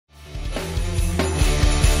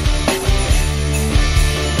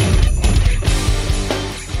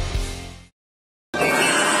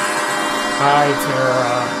Hi,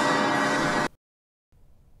 Tara.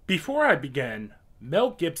 Before I begin, Mel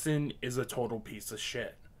Gibson is a total piece of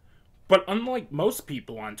shit. But unlike most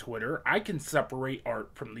people on Twitter, I can separate art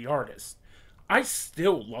from the artist. I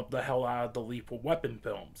still love the hell out of the Lethal Weapon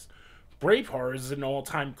films. Braveheart is an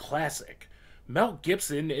all-time classic. Mel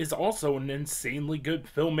Gibson is also an insanely good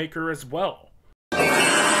filmmaker as well.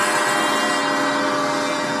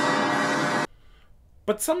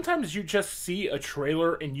 But sometimes you just see a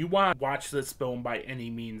trailer and you want to watch this film by any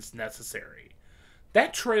means necessary.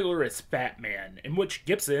 That trailer is Fatman, in which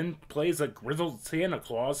Gibson plays a grizzled Santa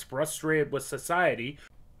Claus frustrated with society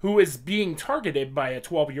who is being targeted by a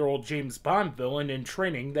 12-year-old James Bond villain in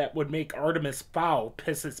training that would make Artemis Fowl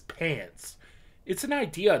piss his pants. It's an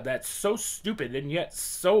idea that's so stupid and yet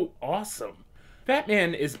so awesome.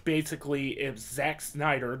 Fatman is basically if Zack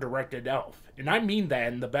Snyder directed Elf, and I mean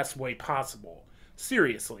that in the best way possible.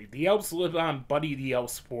 Seriously, the elves live on Buddy the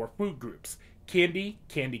Elf's 4 food groups: candy,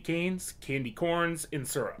 candy canes, candy corns, and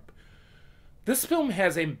syrup. This film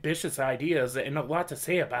has ambitious ideas and a lot to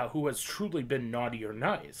say about who has truly been naughty or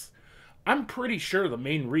nice. I'm pretty sure the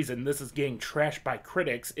main reason this is getting trashed by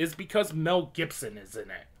critics is because Mel Gibson is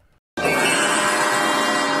in it.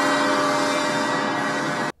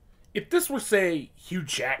 If this were, say, Hugh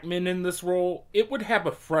Jackman in this role, it would have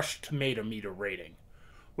a fresh tomato meter rating.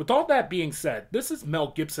 With all that being said, this is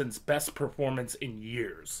Mel Gibson's best performance in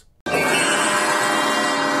years.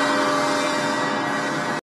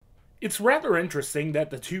 It's rather interesting that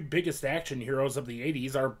the two biggest action heroes of the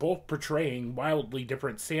 80s are both portraying wildly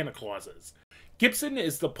different Santa Clauses. Gibson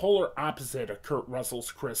is the polar opposite of Kurt Russell's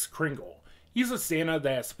Kris Kringle. He's a Santa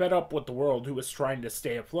that is fed up with the world who is trying to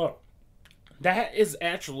stay afloat. That is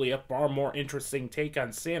actually a far more interesting take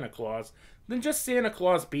on Santa Claus than just Santa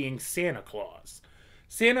Claus being Santa Claus.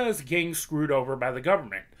 Santa is getting screwed over by the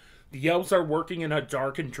government. The elves are working in a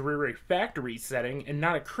dark and dreary factory setting and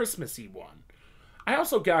not a Christmassy one. I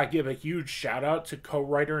also gotta give a huge shout out to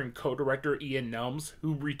co-writer and co-director Ian Nelms,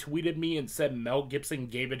 who retweeted me and said Mel Gibson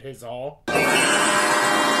gave it his all.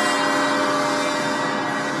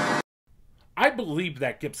 I believe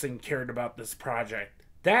that Gibson cared about this project.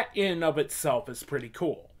 That in and of itself is pretty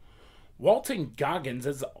cool. Walton Goggins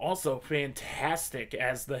is also fantastic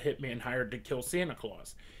as the hitman hired to kill Santa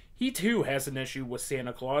Claus. He too has an issue with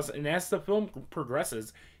Santa Claus, and as the film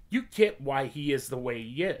progresses, you get why he is the way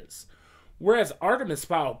he is. Whereas Artemis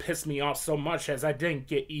Fowl pissed me off so much as I didn't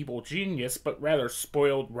get evil genius, but rather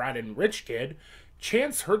spoiled, rotten rich kid,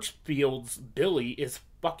 Chance Hirschfield's Billy is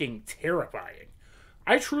fucking terrifying.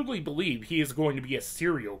 I truly believe he is going to be a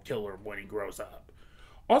serial killer when he grows up.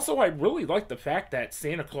 Also, I really like the fact that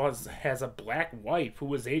Santa Claus has a black wife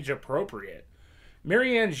who is age appropriate.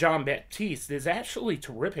 Marianne Jean-Baptiste is actually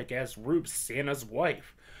terrific as Rube's Santa's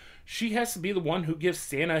wife. She has to be the one who gives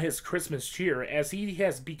Santa his Christmas cheer as he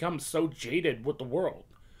has become so jaded with the world.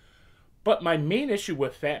 But my main issue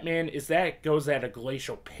with Fatman is that it goes at a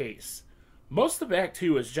glacial pace. Most of Act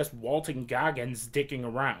 2 is just Walton Goggins dicking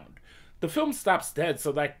around. The film stops dead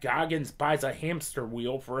so that Goggins buys a hamster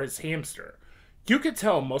wheel for his hamster. You could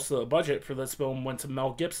tell most of the budget for this film went to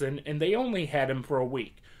Mel Gibson, and they only had him for a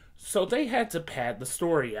week, so they had to pad the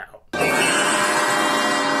story out.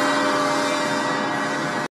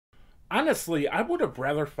 Honestly, I would have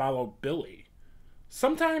rather followed Billy.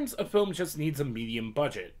 Sometimes a film just needs a medium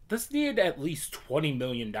budget. This needed at least $20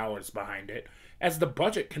 million behind it, as the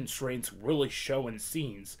budget constraints really show in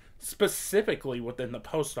scenes, specifically within the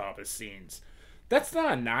post office scenes. That's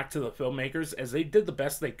not a knock to the filmmakers, as they did the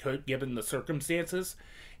best they could given the circumstances.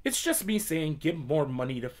 It's just me saying give more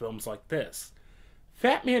money to films like this.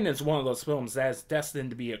 Fatman is one of those films that is destined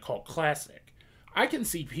to be a cult classic. I can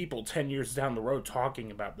see people 10 years down the road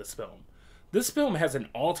talking about this film. This film has an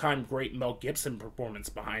all-time great Mel Gibson performance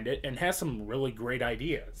behind it and has some really great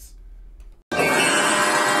ideas.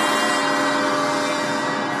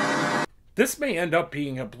 This may end up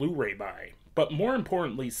being a Blu-ray buy. But more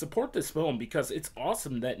importantly, support this film because it's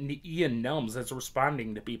awesome that Ian Nelms is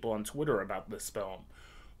responding to people on Twitter about this film.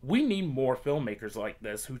 We need more filmmakers like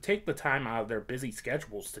this who take the time out of their busy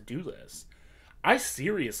schedules to do this. I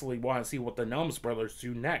seriously want to see what the Nelms brothers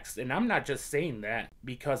do next, and I'm not just saying that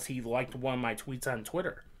because he liked one of my tweets on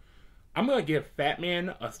Twitter. I'm going to give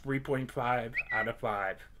Fatman a 3.5 out of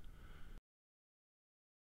 5.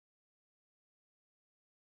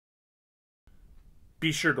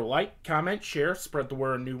 Be sure to like, comment, share, spread the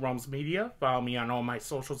word on New Realms Media. Follow me on all my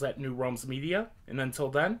socials at New Realms Media. And until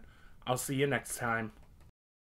then, I'll see you next time.